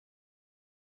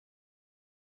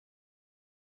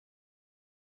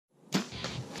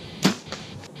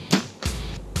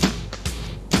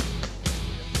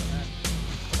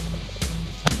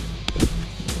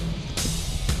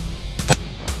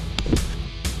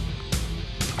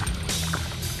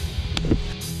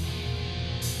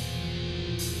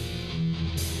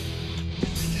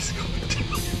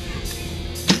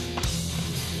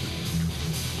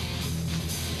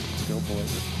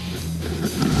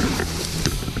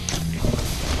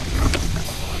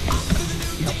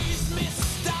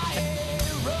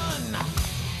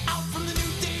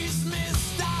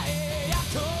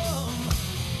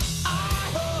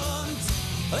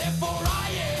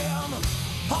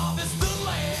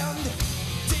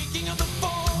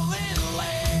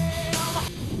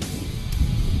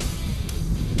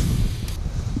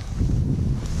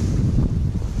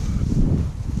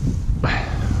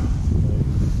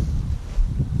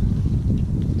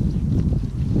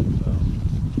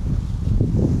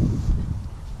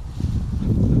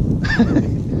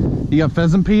You got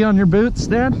pheasant pee on your boots,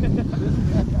 Dad? Good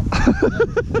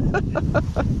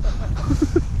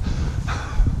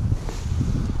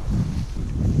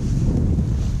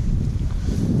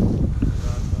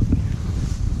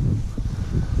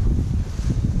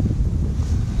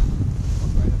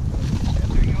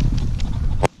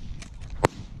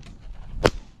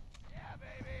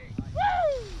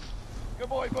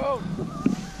boy, Bo.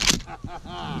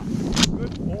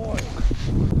 Good boy.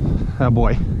 Oh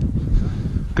boy.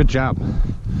 Good job.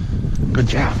 Good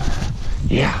job.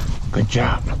 Yeah, good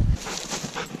job.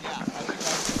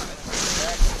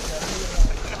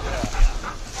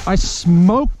 I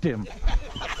smoked him. Is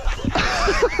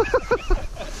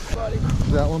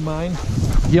that one mine?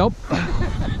 Yep.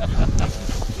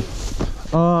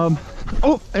 Oh,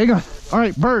 hang on. All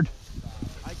right, bird.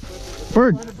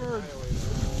 Bird.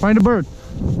 Find a bird.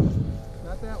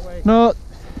 Not that way. No,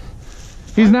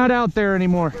 he's not out there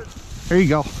anymore. There you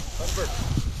go.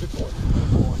 Good boy.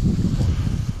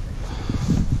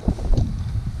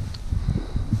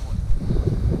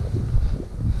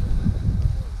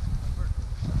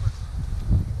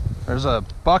 There's a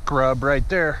buck rub right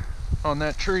there on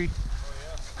that tree.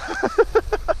 Oh,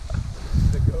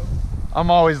 yeah.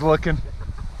 I'm always looking.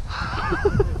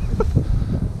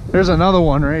 There's another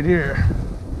one right here.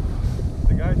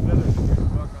 The guy said there's a big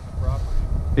buck on the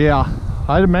property. Yeah,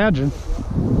 I'd imagine.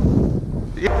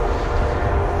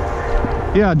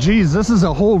 Yeah, geez, this is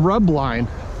a whole rub line.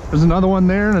 There's another one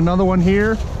there and another one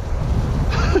here.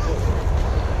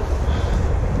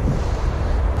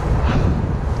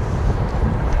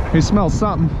 He smells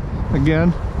something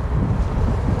again.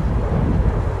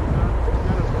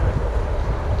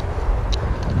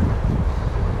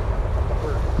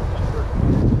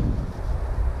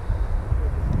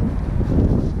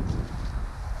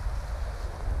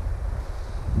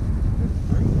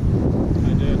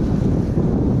 I did.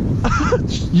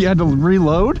 You had to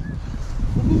reload?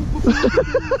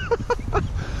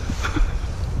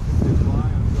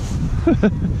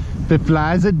 If it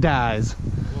flies, it dies.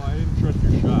 Well, I didn't trust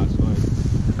your shot, so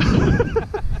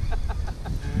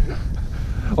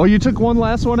Oh, you took one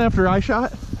last one after I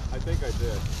shot? I think I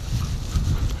did.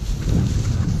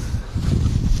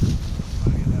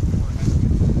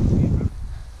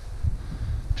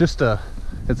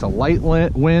 It's a light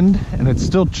wind and it's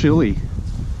still chilly.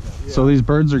 Yeah. So these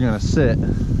birds are gonna sit,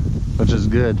 which is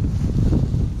good.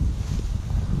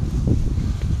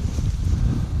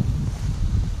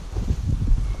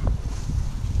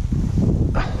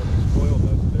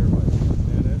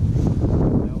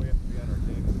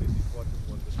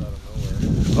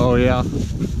 Oh yeah.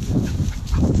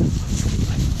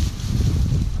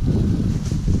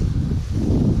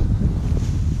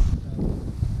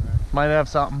 Might have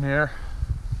something here.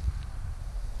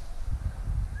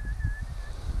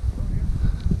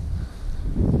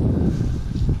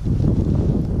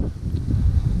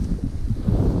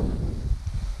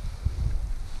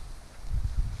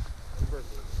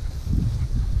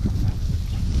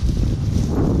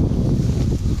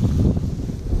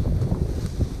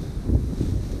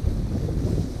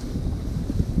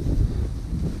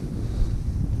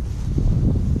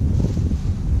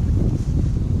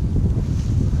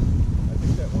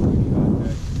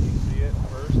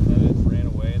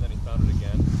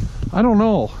 I don't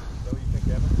know. So you think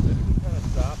Evan, did he kind of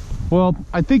stop? Well,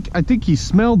 I think he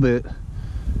smelled it,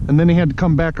 and then he had to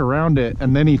come back around it,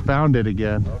 and then he found it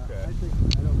again. Okay. I don't think the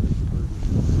bird.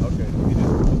 Okay, so he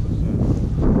didn't hold the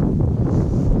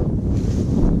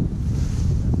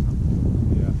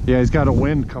scent. Yeah, he's got a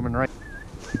wind coming right.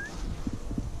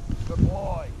 Good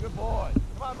boy. Good boy.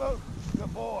 Come on, Boot.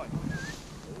 Good boy.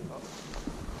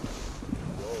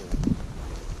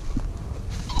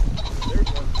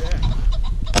 There's one jack.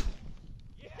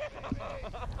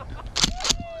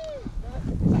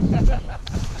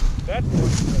 That's what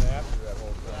he's been after that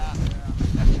whole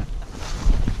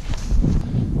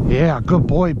time. Yeah, good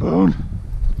boy, Boone.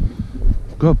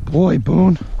 Good boy,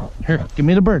 Boone. Here, give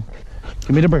me the bird.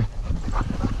 Give me the bird.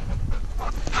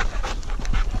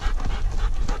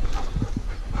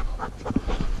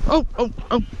 Oh, oh,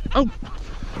 oh, oh.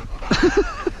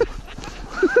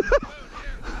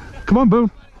 Come on,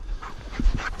 Boone.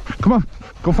 Come on,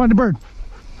 go find a bird.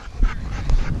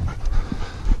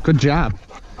 Good job.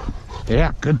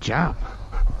 Yeah, good job.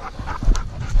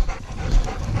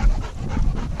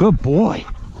 Good boy.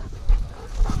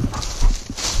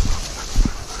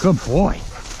 Good boy.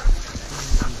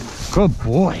 Good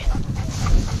boy.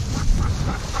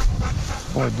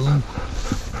 Boy, Boone.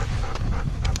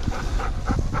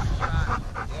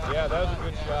 Yeah, that was a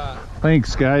good shot.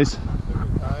 Thanks, guys. Took your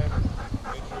time and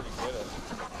made sure to get it.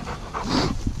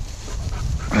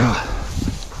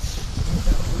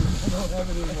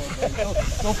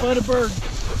 Go find a bird.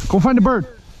 Go find a bird.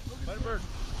 Find a bird.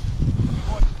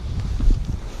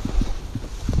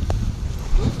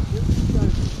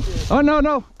 Oh, no,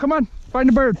 no. Come on. Find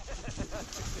a bird.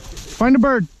 Find a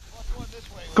bird.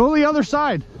 Go the other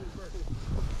side.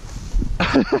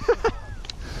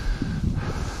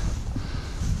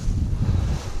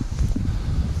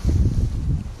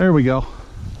 There we go.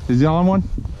 Is he on one?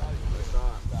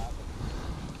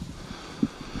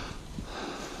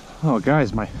 Oh,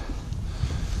 guys, my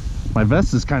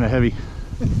vest is kind of heavy.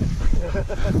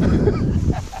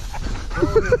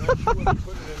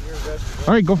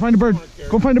 All right, go find a bird.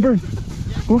 Go find a bird.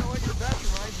 Go.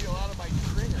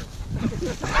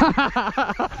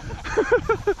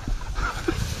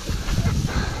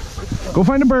 Go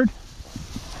find a bird.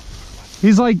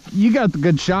 He's like, you got the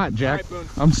good shot, Jack. Right,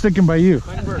 I'm sticking by you.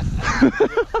 Find a bird.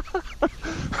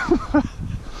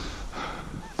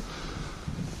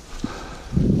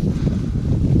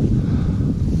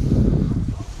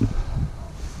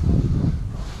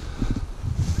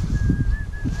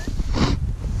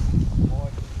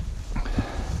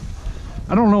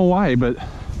 I don't know why, but I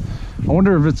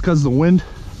wonder if it's because the wind.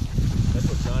 That's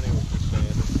what Johnny was just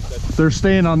saying. They're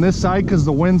staying on this side because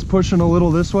the wind's pushing a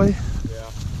little this way. Yeah.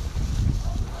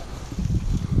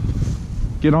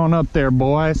 Get on up there,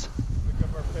 boys. Pick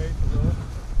up our pace a little.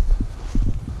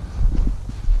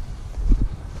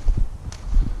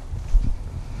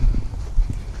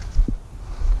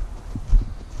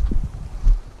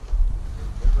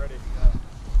 Get ready.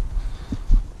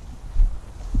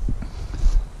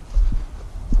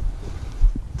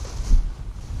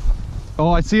 Oh,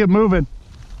 I see it moving.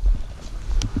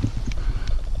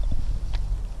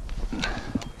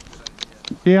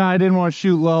 Yeah, I didn't want to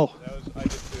shoot low. I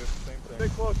did too. Same thing. Stay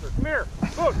closer. Come here.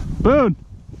 Boone. Boone.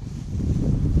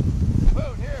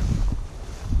 Boone, here.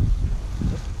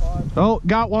 Oh,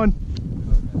 got one.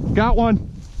 Got one.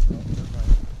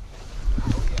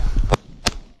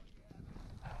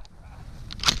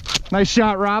 Nice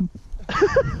shot, Rob.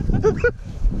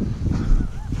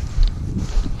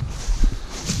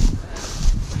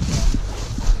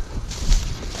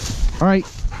 All right,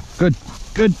 good,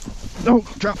 good. No,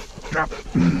 drop, drop.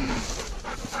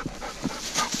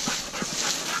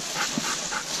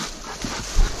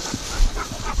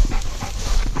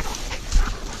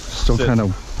 Still kind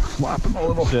of flopping a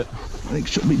little. Sit. I think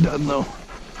she'll be done though.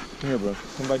 Come here, bro.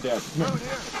 Come by Dad. Come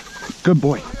here. Good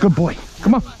boy, good boy.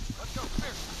 Come on. Let's go. Come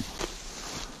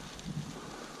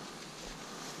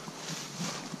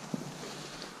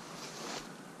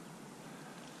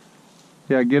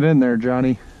here. Yeah, get in there,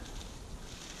 Johnny.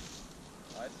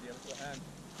 I see him.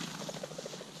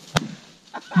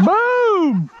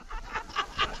 Boom!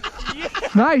 Yeah.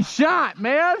 Nice shot,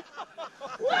 man.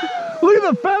 Look at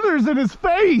the feathers in his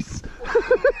face.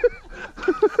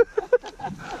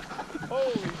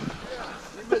 Holy shit.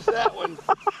 You missed that one.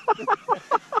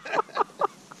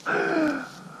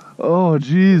 Oh,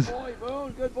 jeez. Good boy,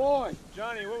 Boone. Good boy.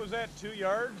 Johnny, what was that, 2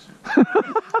 yards?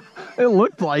 It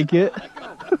looked like it.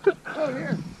 Oh,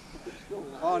 here.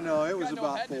 Oh no, it was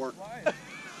about 4.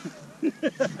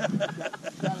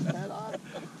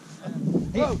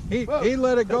 He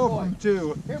let it go from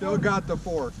 2. Still got the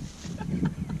 4.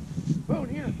 Boone,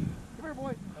 here. Come here,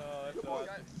 boy. Oh, that's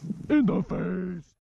awesome. In the face.